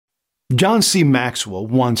John C. Maxwell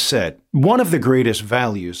once said, "One of the greatest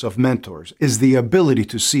values of mentors is the ability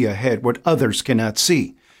to see ahead what others cannot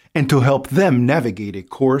see and to help them navigate a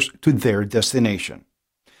course to their destination."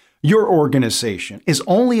 Your organization is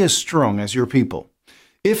only as strong as your people.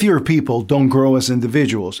 If your people don't grow as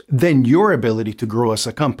individuals, then your ability to grow as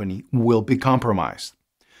a company will be compromised.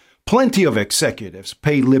 Plenty of executives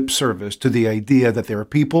pay lip service to the idea that their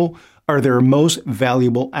people are their most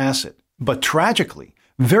valuable asset, but tragically,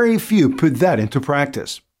 very few put that into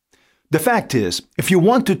practice. The fact is, if you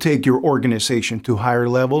want to take your organization to higher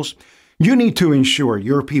levels, you need to ensure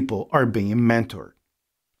your people are being mentored.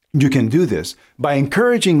 You can do this by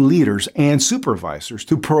encouraging leaders and supervisors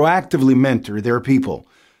to proactively mentor their people,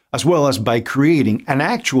 as well as by creating an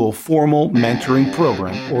actual formal mentoring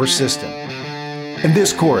program or system. In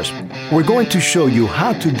this course, we're going to show you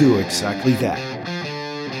how to do exactly that.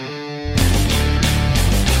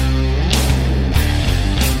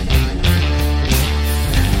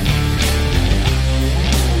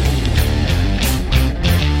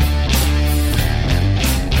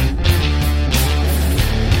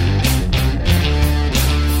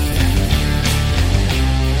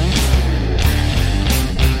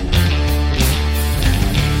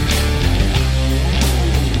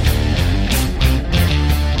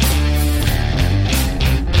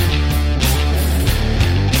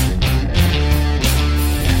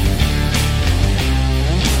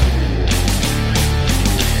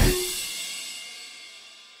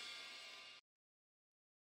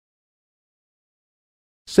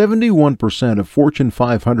 "71% of Fortune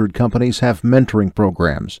 500 companies have mentoring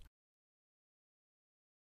programs.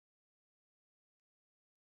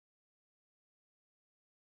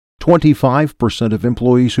 25% of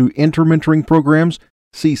employees who enter mentoring programs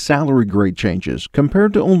see salary grade changes,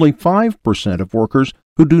 compared to only 5% of workers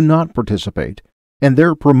who do not participate, and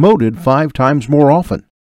they're promoted 5 times more often.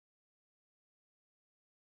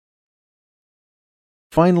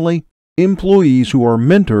 Finally, employees who are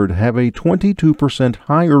mentored have a 22%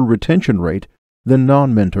 higher retention rate than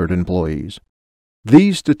non-mentored employees.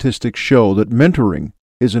 These statistics show that mentoring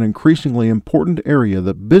is an increasingly important area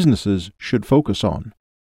that businesses should focus on.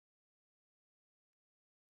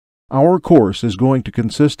 Our course is going to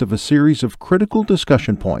consist of a series of critical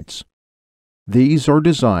discussion points. These are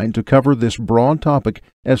designed to cover this broad topic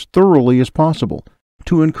as thoroughly as possible,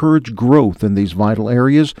 to encourage growth in these vital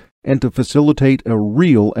areas, and to facilitate a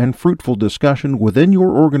real and fruitful discussion within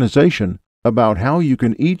your organization about how you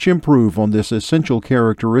can each improve on this essential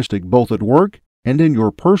characteristic both at work and in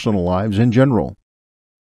your personal lives in general.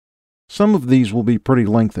 Some of these will be pretty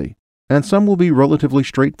lengthy, and some will be relatively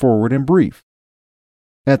straightforward and brief.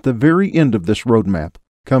 At the very end of this roadmap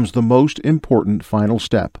comes the most important final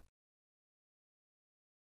step: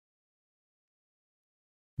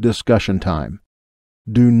 discussion time.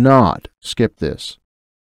 Do not skip this.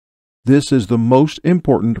 This is the most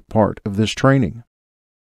important part of this training.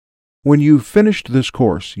 When you've finished this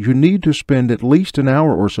course, you need to spend at least an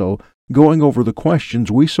hour or so going over the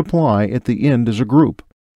questions we supply at the end as a group.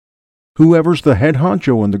 Whoever's the head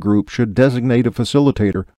honcho in the group should designate a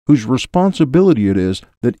facilitator whose responsibility it is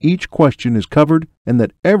that each question is covered and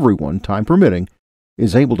that everyone, time permitting,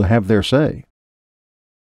 is able to have their say.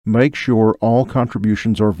 Make sure all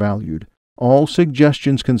contributions are valued, all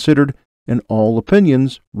suggestions considered, and all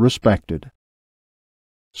opinions respected.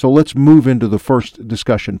 So let's move into the first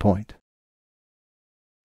discussion point.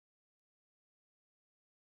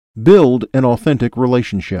 Build an authentic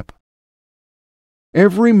relationship.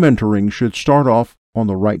 Every mentoring should start off on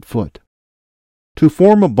the right foot. To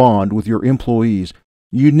form a bond with your employees,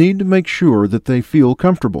 you need to make sure that they feel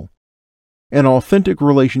comfortable. An authentic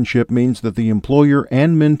relationship means that the employer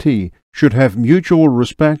and mentee should have mutual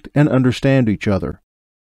respect and understand each other.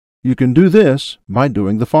 You can do this by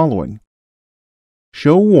doing the following.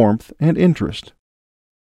 Show warmth and interest.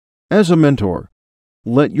 As a mentor,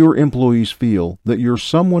 let your employees feel that you're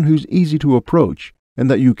someone who's easy to approach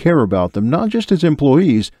and that you care about them not just as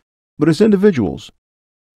employees, but as individuals.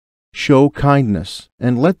 Show kindness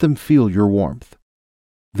and let them feel your warmth.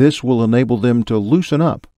 This will enable them to loosen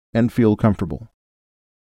up and feel comfortable.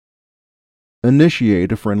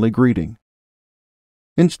 Initiate a friendly greeting.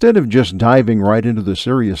 Instead of just diving right into the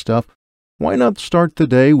serious stuff, why not start the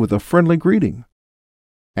day with a friendly greeting?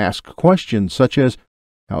 Ask questions such as,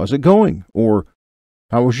 "How is it going?" or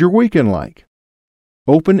 "How was your weekend like?"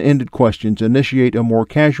 Open-ended questions initiate a more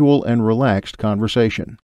casual and relaxed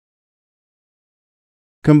conversation.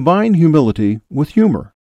 Combine humility with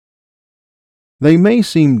humor. They may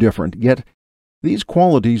seem different, yet these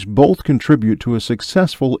qualities both contribute to a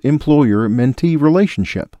successful employer-mentee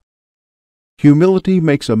relationship. Humility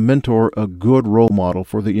makes a mentor a good role model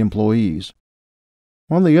for the employees.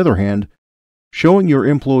 On the other hand, showing your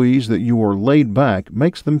employees that you are laid back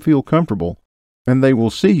makes them feel comfortable, and they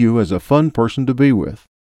will see you as a fun person to be with.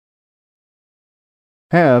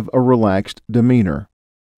 Have a relaxed demeanor.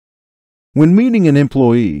 When meeting an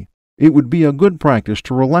employee, it would be a good practice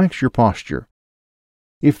to relax your posture.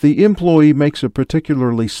 If the employee makes a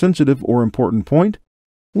particularly sensitive or important point,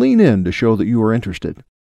 lean in to show that you are interested.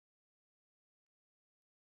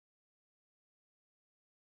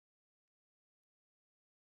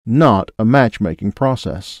 Not a matchmaking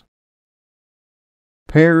process.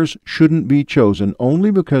 Pairs shouldn't be chosen only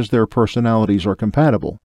because their personalities are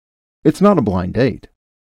compatible. It's not a blind date.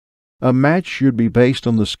 A match should be based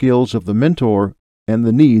on the skills of the mentor and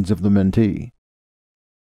the needs of the mentee.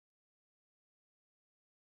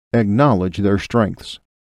 Acknowledge their strengths.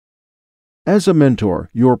 As a mentor,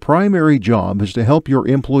 your primary job is to help your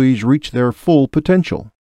employees reach their full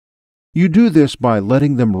potential. You do this by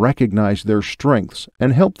letting them recognize their strengths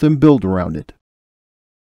and help them build around it.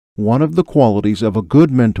 One of the qualities of a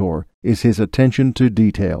good mentor is his attention to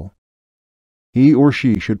detail. He or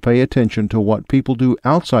she should pay attention to what people do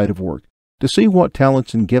outside of work to see what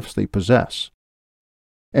talents and gifts they possess.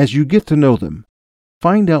 As you get to know them,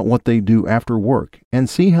 find out what they do after work and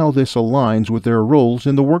see how this aligns with their roles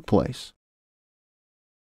in the workplace.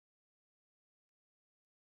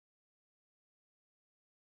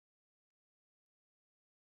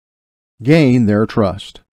 Gain their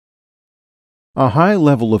trust. A high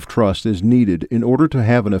level of trust is needed in order to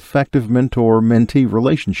have an effective mentor-mentee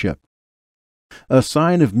relationship. A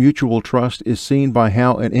sign of mutual trust is seen by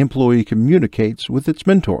how an employee communicates with its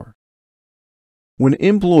mentor. When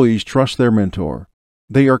employees trust their mentor,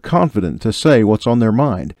 they are confident to say what's on their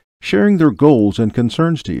mind, sharing their goals and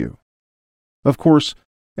concerns to you. Of course,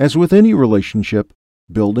 as with any relationship,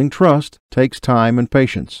 building trust takes time and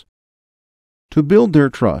patience. To build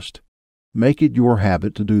their trust, make it your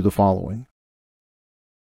habit to do the following.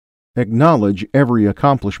 Acknowledge every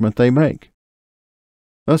accomplishment they make.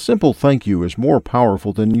 A simple thank you is more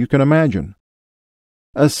powerful than you can imagine.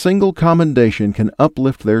 A single commendation can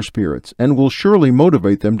uplift their spirits and will surely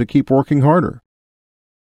motivate them to keep working harder.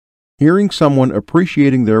 Hearing someone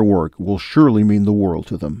appreciating their work will surely mean the world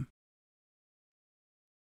to them.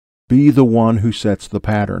 Be the one who sets the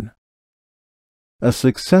pattern. A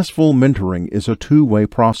successful mentoring is a two-way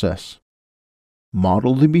process.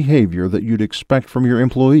 Model the behavior that you'd expect from your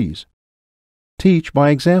employees. Teach by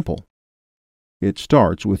example. It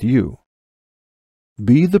starts with you.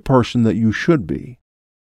 Be the person that you should be,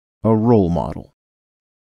 a role model.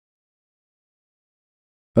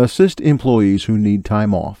 Assist employees who need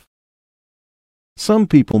time off. Some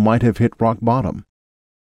people might have hit rock bottom.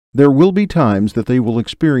 There will be times that they will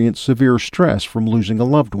experience severe stress from losing a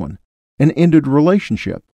loved one, an ended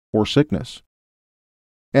relationship, or sickness.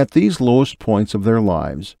 At these lowest points of their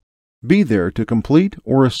lives, be there to complete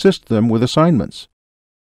or assist them with assignments.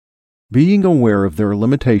 Being aware of their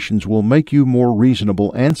limitations will make you more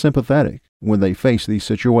reasonable and sympathetic when they face these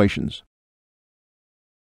situations.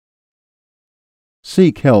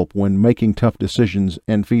 Seek help when making tough decisions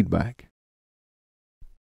and feedback.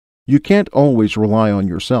 You can't always rely on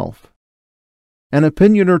yourself. An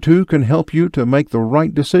opinion or two can help you to make the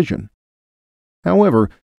right decision. However,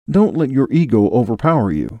 don't let your ego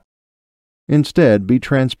overpower you. Instead, be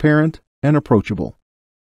transparent and approachable.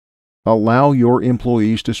 Allow your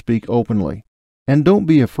employees to speak openly, and don't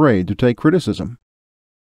be afraid to take criticism.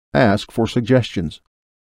 Ask for suggestions.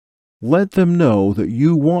 Let them know that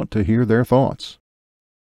you want to hear their thoughts.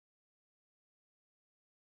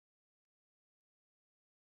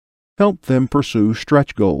 Help them pursue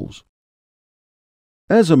stretch goals.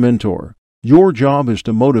 As a mentor, your job is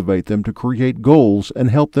to motivate them to create goals and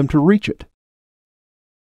help them to reach it.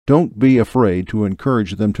 Don't be afraid to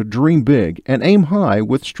encourage them to dream big and aim high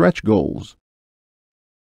with stretch goals.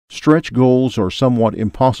 Stretch goals are somewhat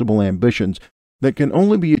impossible ambitions that can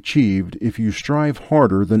only be achieved if you strive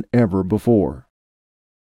harder than ever before.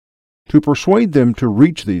 To persuade them to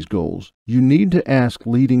reach these goals, you need to ask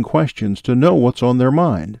leading questions to know what's on their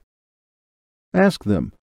mind. Ask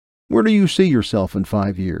them, where do you see yourself in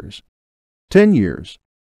 5 years? 10 years?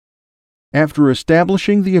 After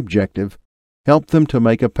establishing the objective, help them to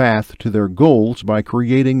make a path to their goals by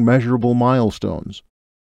creating measurable milestones.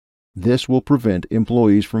 This will prevent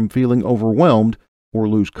employees from feeling overwhelmed or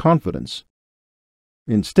lose confidence.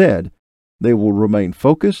 Instead, they will remain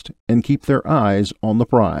focused and keep their eyes on the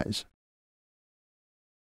prize.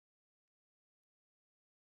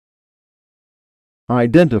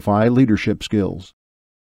 Identify leadership skills.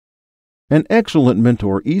 An excellent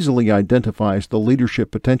mentor easily identifies the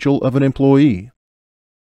leadership potential of an employee.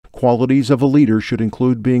 Qualities of a leader should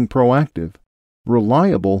include being proactive,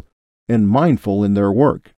 reliable, and mindful in their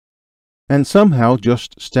work, and somehow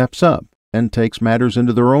just steps up and takes matters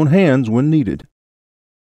into their own hands when needed.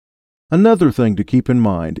 Another thing to keep in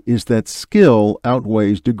mind is that skill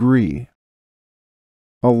outweighs degree.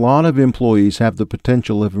 A lot of employees have the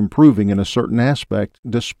potential of improving in a certain aspect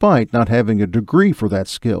despite not having a degree for that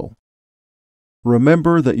skill.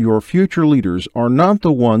 Remember that your future leaders are not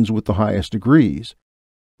the ones with the highest degrees.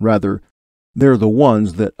 Rather, they're the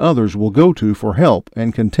ones that others will go to for help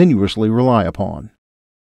and continuously rely upon.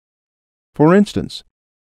 For instance,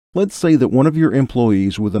 let's say that one of your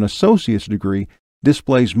employees with an associate's degree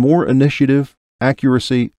displays more initiative,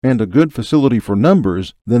 accuracy, and a good facility for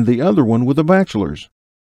numbers than the other one with a bachelor's.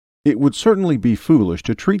 It would certainly be foolish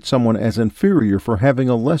to treat someone as inferior for having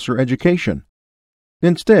a lesser education.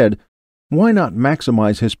 Instead, why not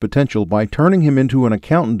maximize his potential by turning him into an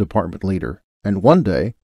accountant department leader, and one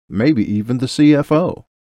day, maybe even the CFO?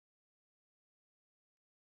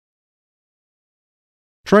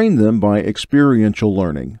 Train them by experiential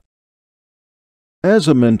learning. As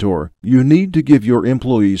a mentor, you need to give your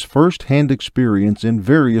employees first-hand experience in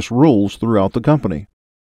various roles throughout the company.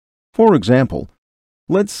 For example,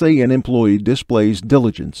 let's say an employee displays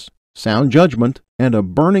diligence, sound judgment, and a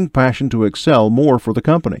burning passion to excel more for the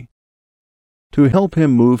company. To help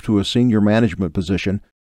him move to a senior management position,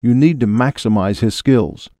 you need to maximize his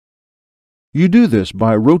skills. You do this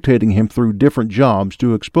by rotating him through different jobs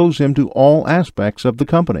to expose him to all aspects of the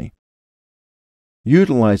company.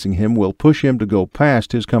 Utilizing him will push him to go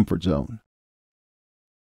past his comfort zone.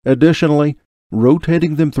 Additionally,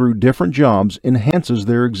 rotating them through different jobs enhances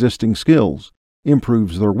their existing skills,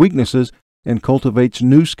 improves their weaknesses, and cultivates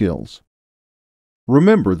new skills.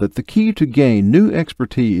 Remember that the key to gain new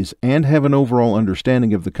expertise and have an overall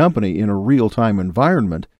understanding of the company in a real-time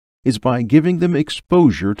environment is by giving them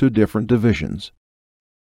exposure to different divisions.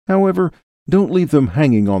 However, don't leave them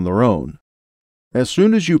hanging on their own. As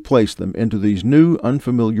soon as you place them into these new,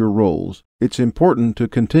 unfamiliar roles, it's important to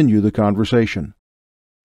continue the conversation.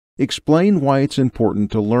 Explain why it's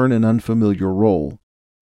important to learn an unfamiliar role.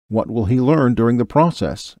 What will he learn during the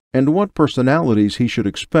process, and what personalities he should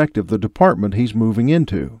expect of the department he's moving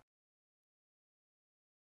into.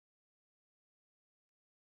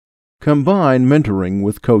 Combine mentoring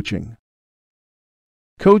with coaching.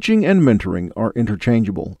 Coaching and mentoring are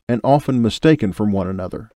interchangeable and often mistaken from one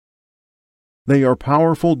another. They are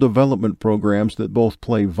powerful development programs that both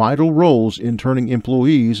play vital roles in turning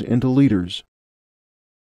employees into leaders.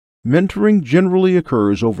 Mentoring generally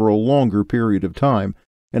occurs over a longer period of time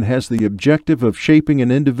and has the objective of shaping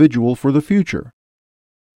an individual for the future.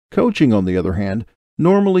 Coaching, on the other hand,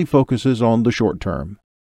 normally focuses on the short term.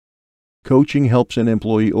 Coaching helps an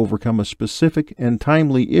employee overcome a specific and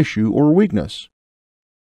timely issue or weakness.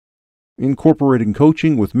 Incorporating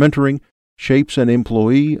coaching with mentoring shapes an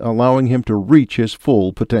employee, allowing him to reach his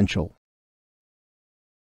full potential.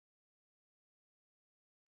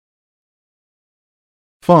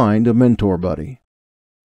 Find a mentor buddy.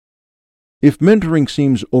 If mentoring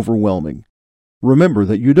seems overwhelming, remember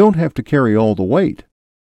that you don't have to carry all the weight.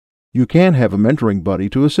 You can have a mentoring buddy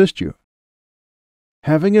to assist you.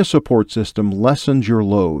 Having a support system lessens your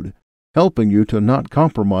load, helping you to not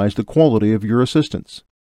compromise the quality of your assistance.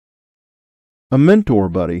 A mentor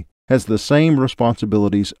buddy has the same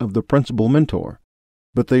responsibilities of the principal mentor,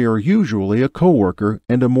 but they are usually a coworker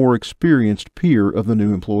and a more experienced peer of the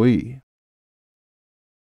new employee.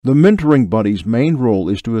 The mentoring buddy's main role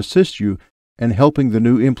is to assist you in helping the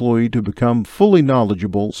new employee to become fully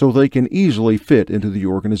knowledgeable so they can easily fit into the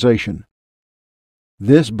organization.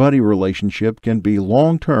 This buddy relationship can be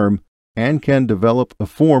long-term and can develop a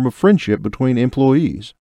form of friendship between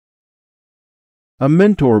employees. A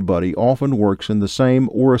mentor buddy often works in the same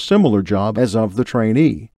or a similar job as of the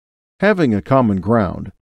trainee. Having a common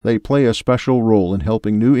ground, they play a special role in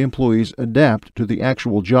helping new employees adapt to the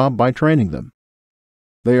actual job by training them.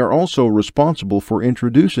 They are also responsible for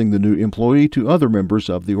introducing the new employee to other members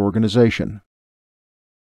of the organization.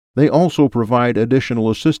 They also provide additional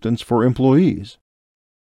assistance for employees.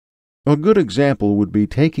 A good example would be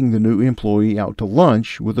taking the new employee out to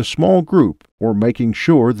lunch with a small group or making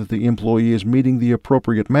sure that the employee is meeting the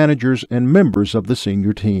appropriate managers and members of the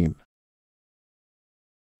senior team.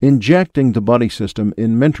 Injecting the buddy system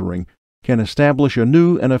in mentoring can establish a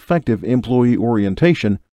new and effective employee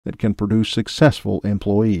orientation that can produce successful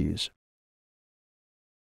employees.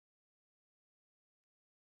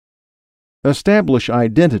 Establish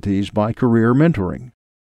identities by career mentoring.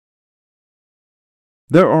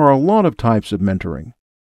 There are a lot of types of mentoring.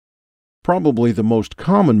 Probably the most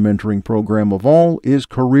common mentoring program of all is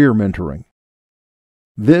career mentoring.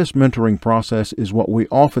 This mentoring process is what we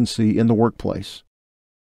often see in the workplace.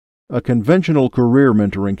 A conventional career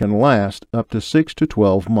mentoring can last up to 6 to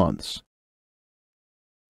 12 months.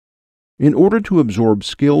 In order to absorb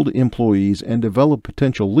skilled employees and develop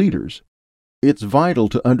potential leaders, it's vital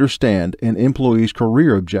to understand an employee's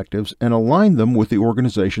career objectives and align them with the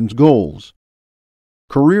organization's goals.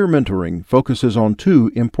 Career mentoring focuses on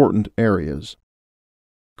two important areas: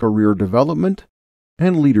 career development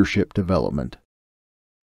and leadership development.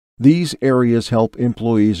 These areas help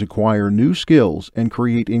employees acquire new skills and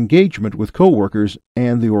create engagement with coworkers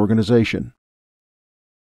and the organization.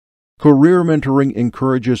 Career mentoring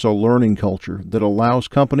encourages a learning culture that allows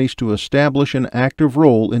companies to establish an active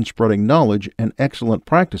role in spreading knowledge and excellent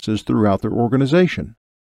practices throughout their organization.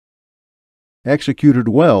 Executed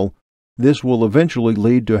well, this will eventually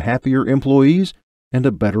lead to happier employees and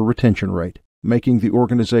a better retention rate, making the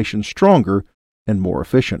organization stronger and more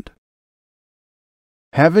efficient.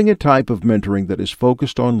 Having a type of mentoring that is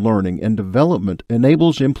focused on learning and development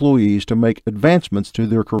enables employees to make advancements to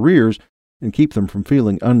their careers and keep them from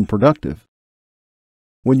feeling unproductive.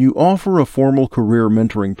 When you offer a formal career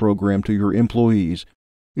mentoring program to your employees,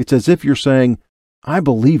 it's as if you're saying, "I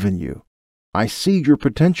believe in you. I see your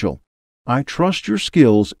potential. I trust your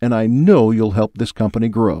skills, and I know you'll help this company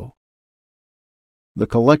grow." The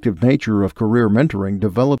collective nature of career mentoring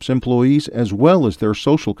develops employees as well as their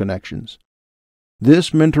social connections.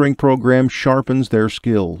 This mentoring program sharpens their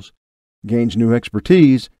skills, gains new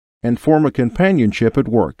expertise, and form a companionship at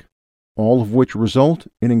work, all of which result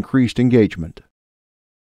in increased engagement.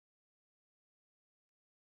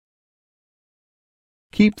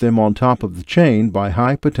 Keep them on top of the chain by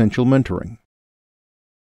high-potential mentoring.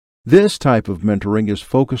 This type of mentoring is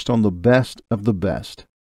focused on the best of the best.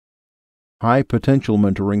 High-potential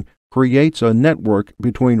mentoring creates a network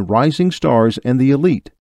between rising stars and the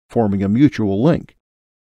elite, forming a mutual link.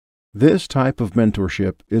 This type of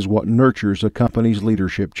mentorship is what nurtures a company's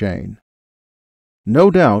leadership chain.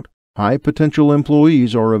 No doubt, high-potential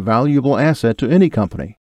employees are a valuable asset to any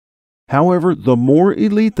company. However, the more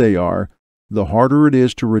elite they are, the harder it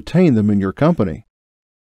is to retain them in your company.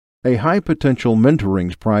 A high-potential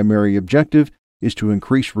mentoring's primary objective is to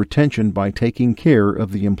increase retention by taking care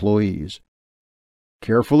of the employees.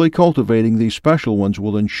 Carefully cultivating these special ones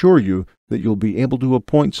will ensure you that you'll be able to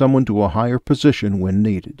appoint someone to a higher position when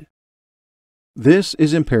needed. This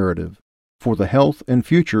is imperative, for the health and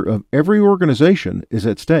future of every organization is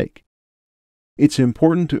at stake. It's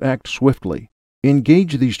important to act swiftly,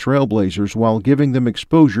 engage these trailblazers while giving them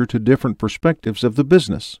exposure to different perspectives of the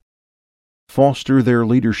business. Foster their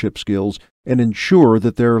leadership skills and ensure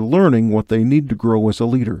that they're learning what they need to grow as a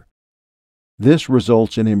leader. This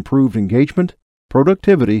results in improved engagement,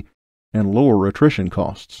 productivity, and lower attrition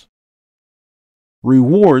costs.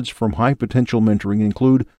 Rewards from high-potential mentoring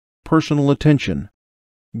include personal attention,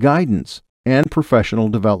 guidance, and professional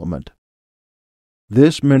development.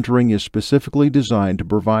 This mentoring is specifically designed to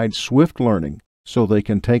provide swift learning so they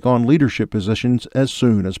can take on leadership positions as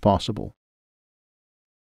soon as possible.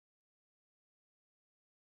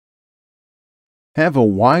 Have a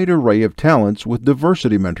wide array of talents with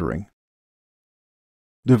diversity mentoring.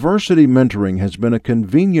 Diversity mentoring has been a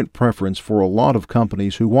convenient preference for a lot of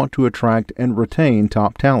companies who want to attract and retain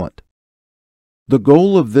top talent. The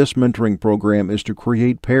goal of this mentoring program is to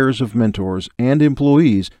create pairs of mentors and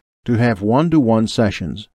employees to have one-to-one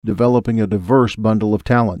sessions, developing a diverse bundle of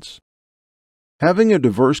talents. Having a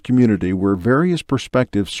diverse community where various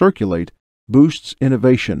perspectives circulate boosts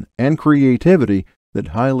innovation and creativity that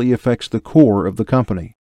highly affects the core of the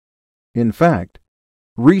company. In fact,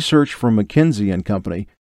 research from McKinsey & Company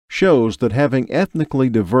shows that having ethnically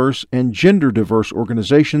diverse and gender-diverse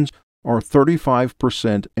organizations are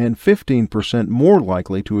 35% and 15% more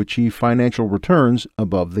likely to achieve financial returns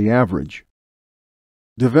above the average.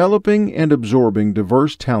 Developing and absorbing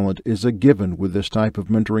diverse talent is a given with this type of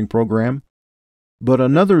mentoring program. But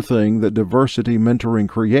another thing that diversity mentoring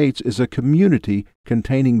creates is a community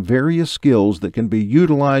containing various skills that can be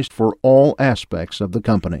utilized for all aspects of the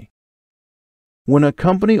company. When a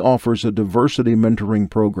company offers a diversity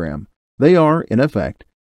mentoring program, they are, in effect,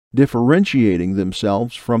 differentiating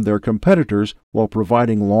themselves from their competitors while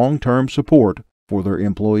providing long-term support for their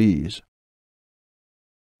employees.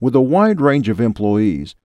 With a wide range of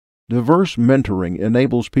employees, diverse mentoring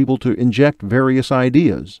enables people to inject various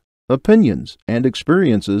ideas, opinions, and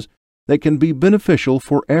experiences that can be beneficial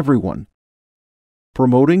for everyone.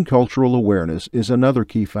 Promoting cultural awareness is another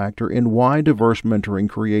key factor in why diverse mentoring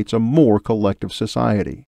creates a more collective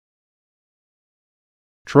society.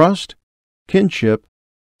 Trust, kinship,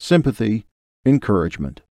 sympathy,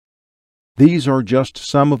 encouragement. These are just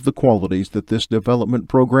some of the qualities that this development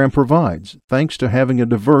program provides, thanks to having a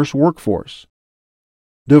diverse workforce.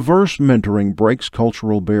 Diverse mentoring breaks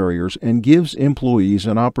cultural barriers and gives employees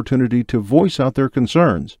an opportunity to voice out their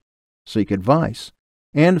concerns, seek advice,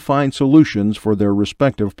 and find solutions for their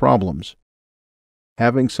respective problems.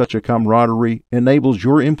 Having such a camaraderie enables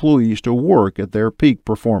your employees to work at their peak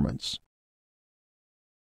performance.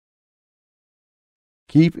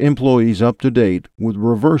 Keep employees up to date with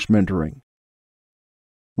reverse mentoring.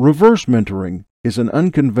 Reverse mentoring is an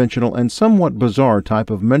unconventional and somewhat bizarre type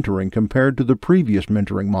of mentoring compared to the previous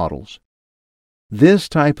mentoring models. This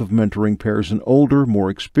type of mentoring pairs an older, more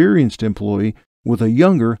experienced employee with a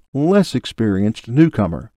younger, less experienced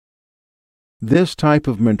newcomer. This type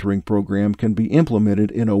of mentoring program can be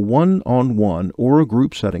implemented in a one-on-one or a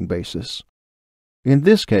group setting basis. In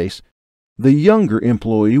this case, the younger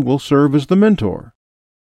employee will serve as the mentor.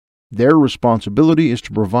 Their responsibility is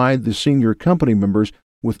to provide the senior company members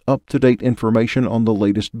with up-to-date information on the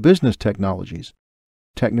latest business technologies,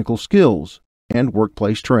 technical skills, and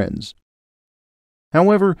workplace trends.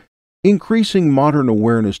 However, increasing modern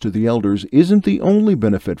awareness to the elders isn't the only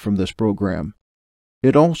benefit from this program.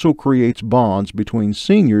 It also creates bonds between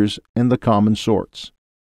seniors and the common sorts.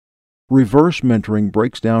 Reverse mentoring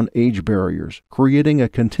breaks down age barriers, creating a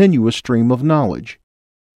continuous stream of knowledge.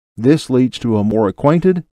 This leads to a more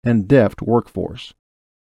acquainted and deft workforce.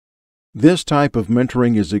 This type of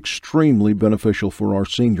mentoring is extremely beneficial for our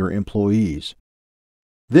senior employees.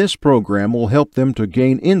 This program will help them to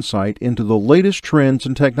gain insight into the latest trends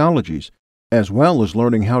and technologies, as well as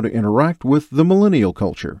learning how to interact with the millennial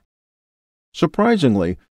culture.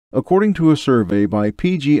 Surprisingly, according to a survey by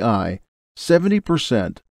PGI,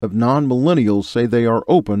 70% of non-millennials say they are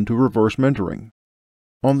open to reverse mentoring.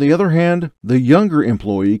 On the other hand, the younger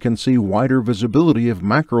employee can see wider visibility of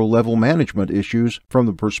macro-level management issues from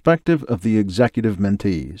the perspective of the executive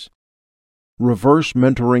mentees. Reverse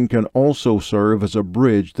mentoring can also serve as a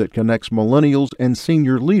bridge that connects millennials and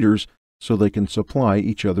senior leaders so they can supply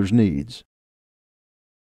each other's needs.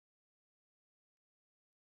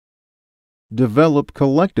 Develop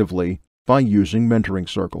collectively by using mentoring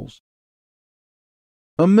circles.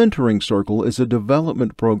 A mentoring circle is a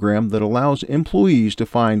development program that allows employees to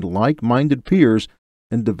find like-minded peers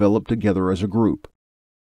and develop together as a group.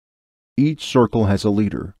 Each circle has a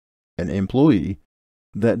leader, an employee,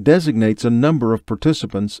 that designates a number of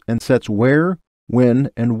participants and sets where,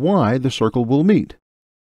 when, and why the circle will meet.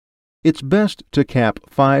 It's best to cap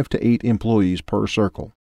 5 to 8 employees per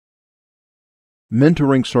circle.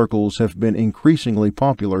 Mentoring circles have been increasingly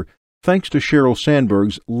popular thanks to Sheryl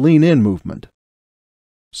Sandberg's Lean In movement.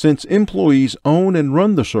 Since employees own and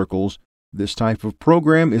run the circles, this type of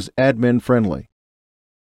program is admin-friendly.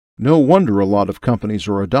 No wonder a lot of companies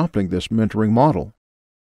are adopting this mentoring model.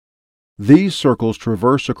 These circles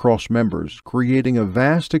traverse across members, creating a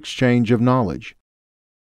vast exchange of knowledge.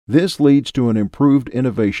 This leads to an improved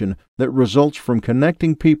innovation that results from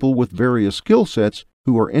connecting people with various skill sets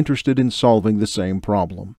who are interested in solving the same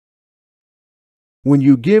problem. When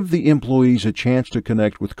you give the employees a chance to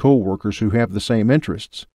connect with coworkers who have the same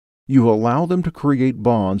interests, you allow them to create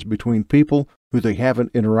bonds between people who they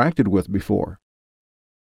haven't interacted with before.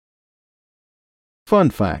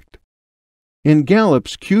 Fun fact: in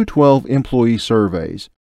Gallup's Q12 employee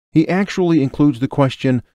surveys, he actually includes the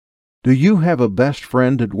question, "Do you have a best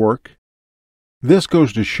friend at work?" This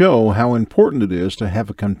goes to show how important it is to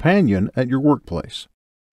have a companion at your workplace.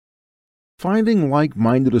 Finding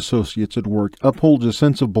like-minded associates at work upholds a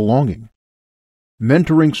sense of belonging.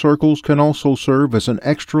 Mentoring circles can also serve as an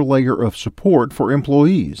extra layer of support for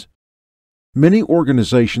employees. Many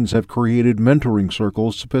organizations have created mentoring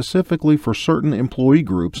circles specifically for certain employee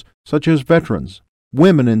groups such as veterans,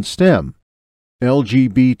 women in STEM,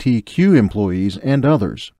 LGBTQ employees, and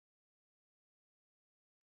others.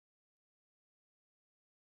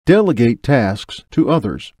 Delegate tasks to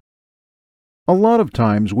others. A lot of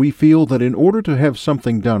times we feel that in order to have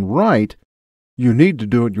something done right, you need to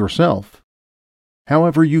do it yourself.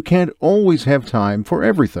 However, you can't always have time for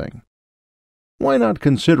everything. Why not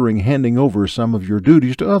considering handing over some of your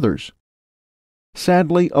duties to others?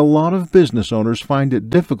 Sadly, a lot of business owners find it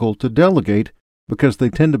difficult to delegate because they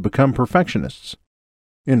tend to become perfectionists.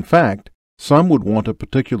 In fact, some would want a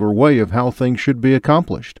particular way of how things should be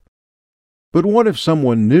accomplished. But what if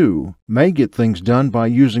someone new may get things done by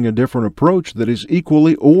using a different approach that is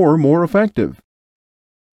equally or more effective?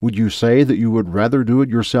 Would you say that you would rather do it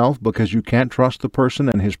yourself because you can't trust the person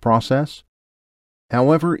and his process?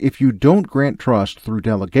 However, if you don't grant trust through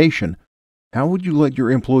delegation, how would you let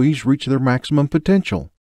your employees reach their maximum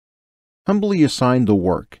potential? Humbly assign the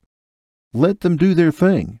work. Let them do their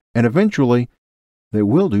thing, and eventually, they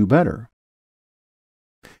will do better.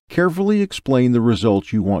 Carefully explain the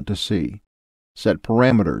results you want to see. Set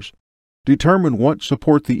parameters. Determine what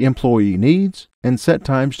support the employee needs, and set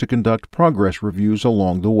times to conduct progress reviews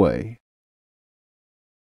along the way.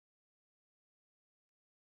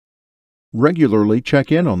 Regularly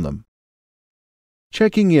check in on them.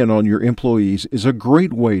 Checking in on your employees is a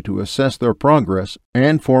great way to assess their progress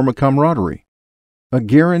and form a camaraderie. A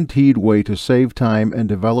guaranteed way to save time and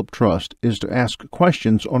develop trust is to ask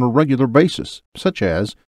questions on a regular basis, such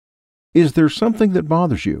as, "Is there something that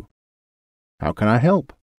bothers you? How can I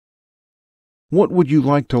help? What would you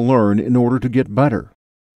like to learn in order to get better?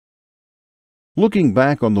 Looking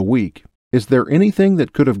back on the week, is there anything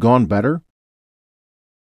that could have gone better?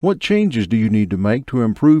 What changes do you need to make to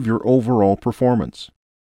improve your overall performance?"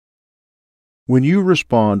 When you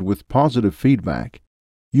respond with positive feedback,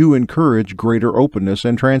 you encourage greater openness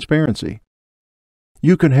and transparency.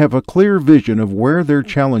 You can have a clear vision of where their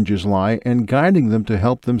challenges lie and guiding them to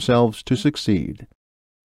help themselves to succeed.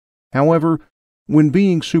 However, when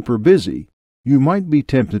being super busy, you might be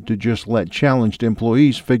tempted to just let challenged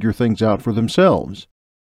employees figure things out for themselves.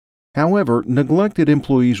 However, neglected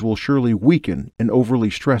employees will surely weaken in overly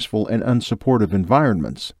stressful and unsupportive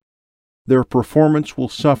environments. Their performance will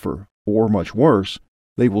suffer, or much worse,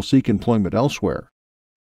 they will seek employment elsewhere.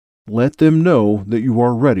 Let them know that you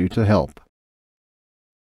are ready to help.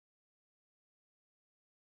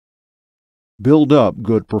 Build up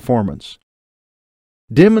good performance.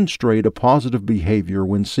 Demonstrate a positive behavior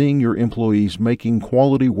when seeing your employees making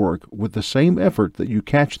quality work with the same effort that you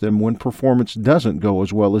catch them when performance doesn't go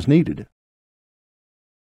as well as needed.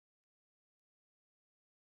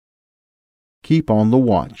 Keep on the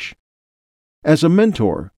watch. As a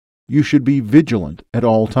mentor, you should be vigilant at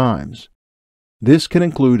all times. This can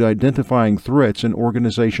include identifying threats in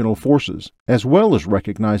organizational forces, as well as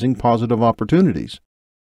recognizing positive opportunities.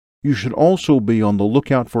 You should also be on the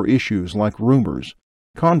lookout for issues like rumors,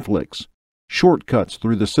 conflicts, shortcuts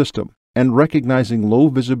through the system, and recognizing low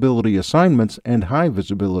visibility assignments and high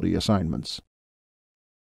visibility assignments.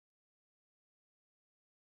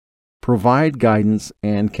 Provide guidance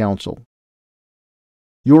and counsel.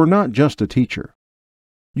 You're not just a teacher.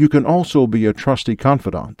 You can also be a trusty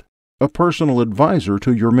confidant, a personal advisor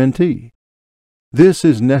to your mentee. This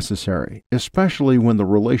is necessary, especially when the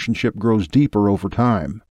relationship grows deeper over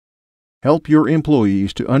time. Help your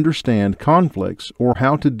employees to understand conflicts or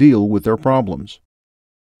how to deal with their problems.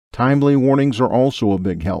 Timely warnings are also a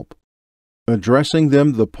big help. Addressing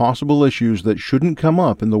the possible issues that shouldn't come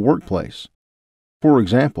up in the workplace. For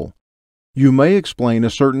example, you may explain a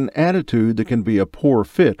certain attitude that can be a poor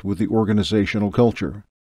fit with the organizational culture.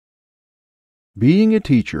 Being a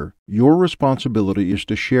teacher, your responsibility is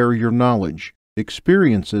to share your knowledge,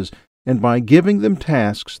 experiences, and by giving them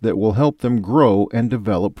tasks that will help them grow and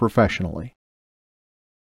develop professionally.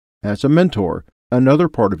 As a mentor, another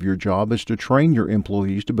part of your job is to train your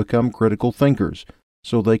employees to become critical thinkers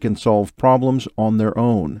so they can solve problems on their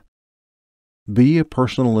own. Be a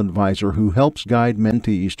personal advisor who helps guide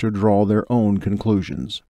mentees to draw their own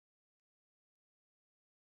conclusions.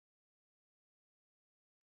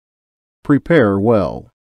 Prepare well.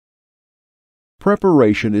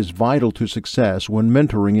 Preparation is vital to success when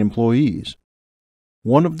mentoring employees.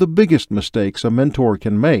 One of the biggest mistakes a mentor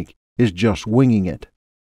can make is just winging it.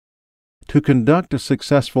 To conduct a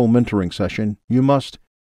successful mentoring session, you must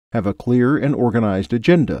have a clear and organized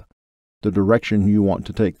agenda, the direction you want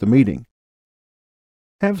to take the meeting.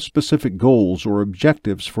 Have specific goals or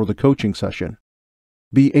objectives for the coaching session.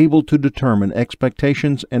 Be able to determine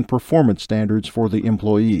expectations and performance standards for the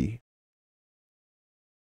employee.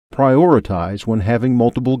 Prioritize when having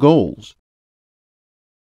multiple goals.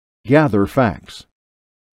 Gather facts.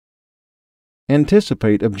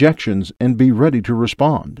 Anticipate objections and be ready to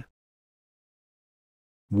respond.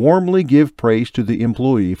 Warmly give praise to the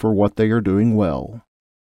employee for what they are doing well.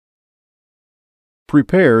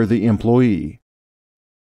 Prepare the employee.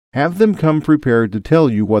 Have them come prepared to tell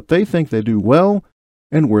you what they think they do well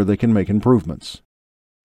and where they can make improvements.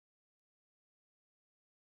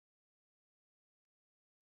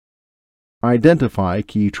 Identify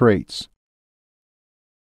key traits.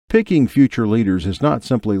 Picking future leaders is not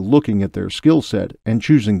simply looking at their skill set and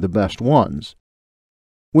choosing the best ones.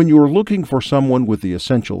 When you are looking for someone with the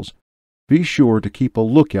essentials, be sure to keep a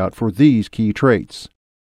lookout for these key traits.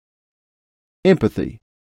 Empathy.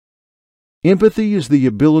 Empathy is the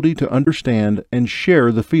ability to understand and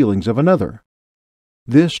share the feelings of another.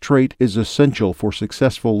 This trait is essential for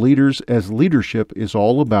successful leaders as leadership is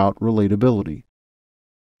all about relatability.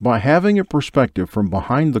 By having a perspective from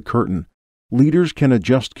behind the curtain, Leaders can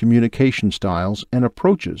adjust communication styles and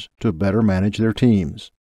approaches to better manage their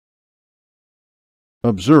teams.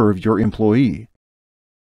 Observe your employee.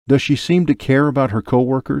 Does she seem to care about her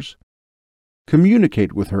coworkers?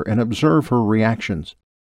 Communicate with her and observe her reactions.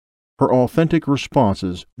 Her authentic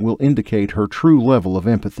responses will indicate her true level of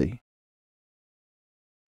empathy.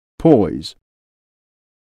 Poise.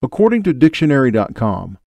 According to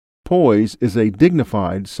dictionary.com, poise is a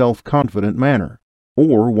dignified, self-confident manner,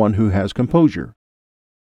 or one who has composure.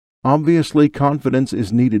 Obviously, confidence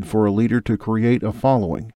is needed for a leader to create a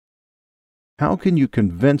following. How can you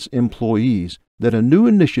convince employees that a new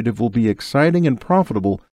initiative will be exciting and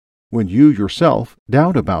profitable when you yourself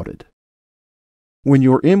doubt about it? When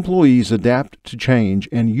your employees adapt to change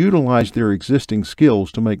and utilize their existing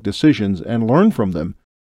skills to make decisions and learn from them,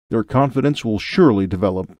 their confidence will surely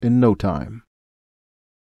develop in no time.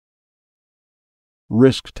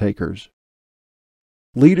 Risk takers.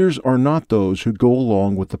 Leaders are not those who go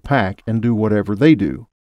along with the pack and do whatever they do.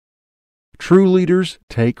 True leaders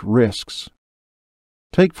take risks.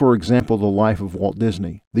 Take, for example, the life of Walt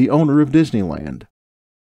Disney, the owner of Disneyland.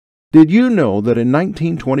 Did you know that in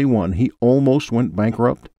 1921 he almost went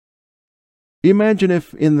bankrupt? Imagine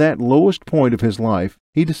if, in that lowest point of his life,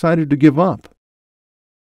 he decided to give up.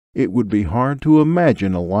 It would be hard to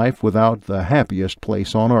imagine a life without the happiest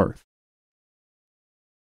place on earth.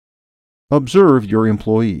 Observe your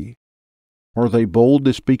employee. Are they bold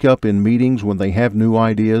to speak up in meetings when they have new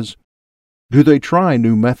ideas? Do they try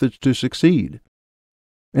new methods to succeed?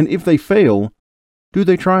 And if they fail, do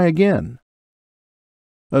they try again?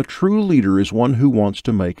 A true leader is one who wants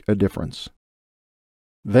to make a difference.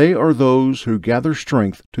 They are those who gather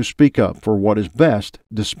strength to speak up for what is best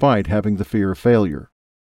despite having the fear of failure.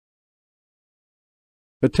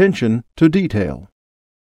 Attention to detail.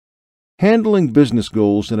 Handling business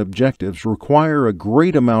goals and objectives require a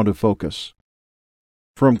great amount of focus.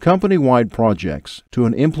 From company-wide projects to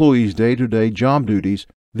an employee's day-to-day job duties,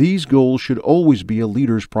 these goals should always be a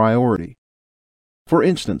leader's priority. For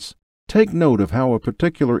instance, take note of how a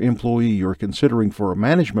particular employee you're considering for a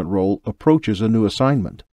management role approaches a new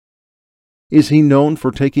assignment. Is he known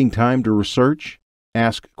for taking time to research,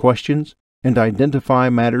 ask questions, and identify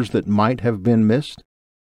matters that might have been missed?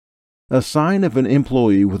 A sign of an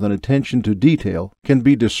employee with an attention to detail can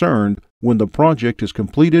be discerned when the project is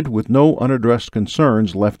completed with no unaddressed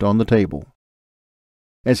concerns left on the table.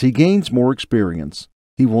 As he gains more experience,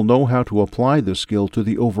 he will know how to apply this skill to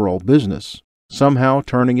the overall business, somehow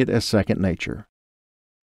turning it as second nature.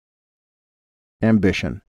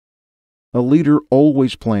 Ambition. A leader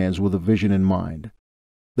always plans with a vision in mind.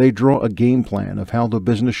 They draw a game plan of how the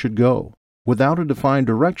business should go. Without a defined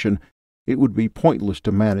direction, it would be pointless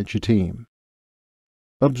to manage a team.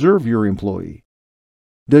 Observe your employee.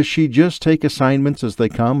 Does she just take assignments as they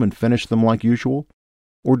come and finish them like usual?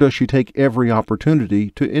 Or does she take every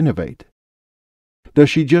opportunity to innovate? Does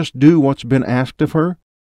she just do what's been asked of her?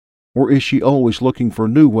 Or is she always looking for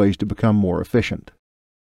new ways to become more efficient?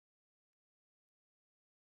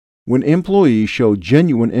 When employees show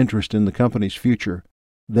genuine interest in the company's future,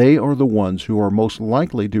 they are the ones who are most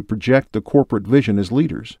likely to project the corporate vision as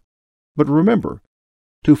leaders. But remember,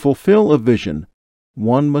 to fulfill a vision,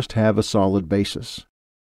 one must have a solid basis.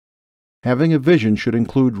 Having a vision should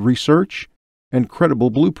include research and credible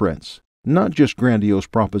blueprints, not just grandiose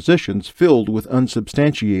propositions filled with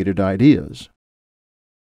unsubstantiated ideas.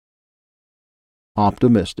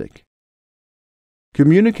 Optimistic.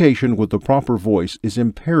 Communication with the proper voice is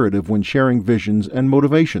imperative when sharing visions and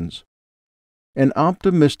motivations. An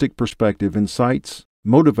optimistic perspective incites,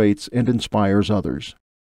 motivates, and inspires others.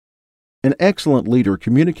 An excellent leader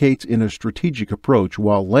communicates in a strategic approach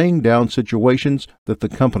while laying down situations that the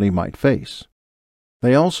company might face.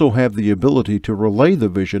 They also have the ability to relay the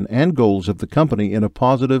vision and goals of the company in a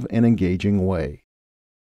positive and engaging way.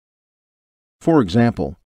 For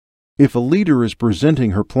example, if a leader is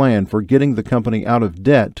presenting her plan for getting the company out of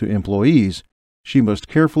debt to employees, she must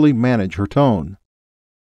carefully manage her tone.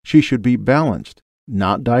 She should be balanced,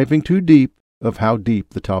 not diving too deep of how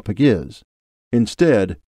deep the topic is.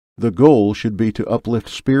 Instead, the goal should be to uplift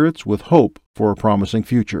spirits with hope for a promising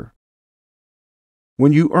future.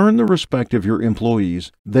 When you earn the respect of your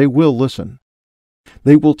employees, they will listen.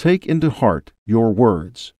 They will take into heart your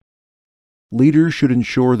words. Leaders should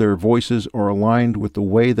ensure their voices are aligned with the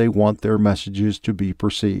way they want their messages to be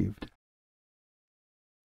perceived.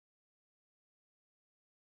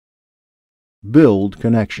 Build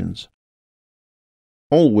connections.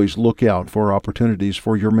 Always look out for opportunities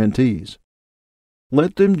for your mentees.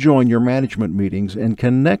 Let them join your management meetings and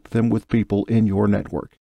connect them with people in your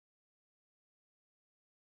network.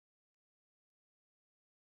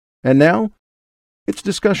 And now, It's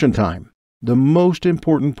discussion time, the most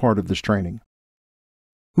important part of this training.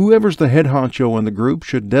 Whoever's the head honcho in the group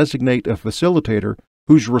should designate a facilitator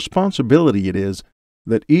whose responsibility it is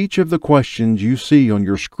that each of the questions you see on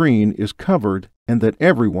your screen is covered and that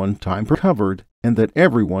everyone, time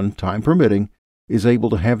permitting, is able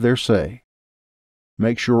to have their say.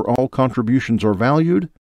 Make sure all contributions are valued,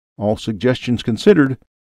 all suggestions considered,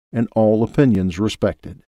 and all opinions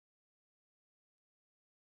respected.